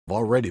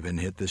already been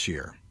hit this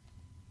year.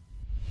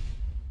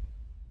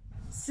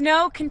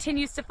 Snow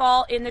continues to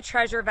fall in the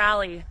Treasure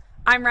Valley.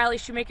 I'm Riley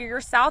Shoemaker,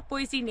 your South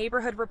Boise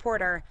neighborhood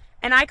reporter,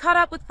 and I caught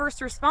up with first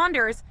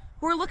responders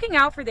who are looking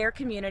out for their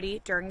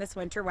community during this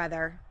winter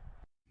weather.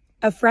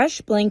 A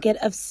fresh blanket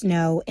of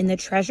snow in the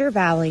Treasure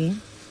Valley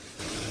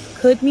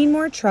could mean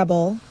more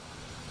trouble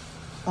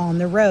on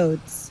the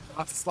roads.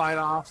 Lots of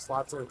slide-offs,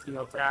 lots of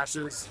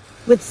crashes.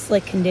 With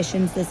slick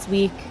conditions this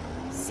week,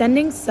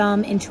 sending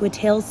some into a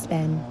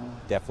tailspin.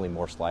 Definitely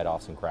more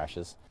slide-offs and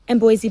crashes. And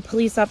Boise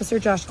Police Officer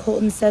Josh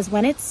Colton says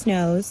when it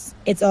snows,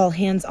 it's all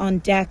hands on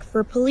deck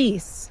for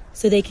police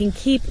so they can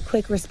keep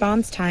quick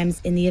response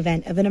times in the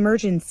event of an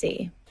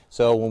emergency.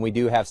 So when we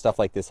do have stuff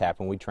like this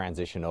happen, we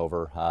transition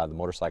over. The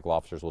motorcycle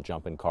officers will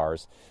jump in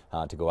cars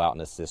to go out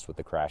and assist with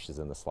the crashes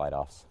and the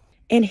slide-offs.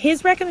 And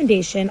his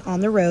recommendation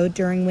on the road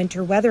during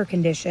winter weather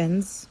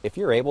conditions: if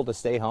you're able to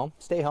stay home,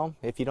 stay home.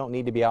 If you don't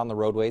need to be out on the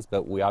roadways,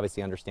 but we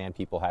obviously understand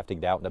people have to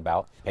get out and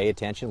about. Pay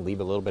attention,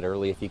 leave a little bit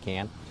early if you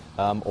can,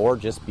 or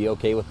just be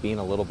okay with being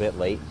a little bit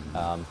late.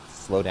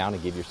 Slow down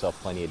and give yourself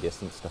plenty of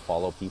distance to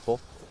follow people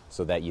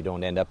so that you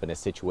don't end up in a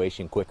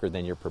situation quicker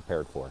than you're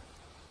prepared for.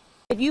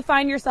 If you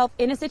find yourself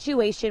in a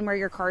situation where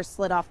your car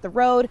slid off the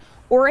road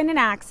or in an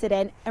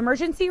accident,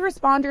 emergency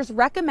responders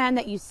recommend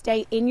that you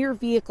stay in your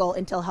vehicle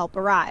until help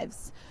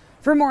arrives.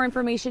 For more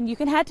information, you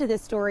can head to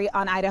this story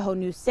on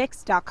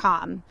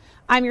IdahoNews6.com.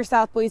 I'm your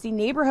South Boise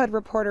neighborhood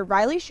reporter,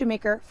 Riley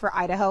Shoemaker, for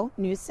Idaho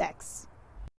News 6.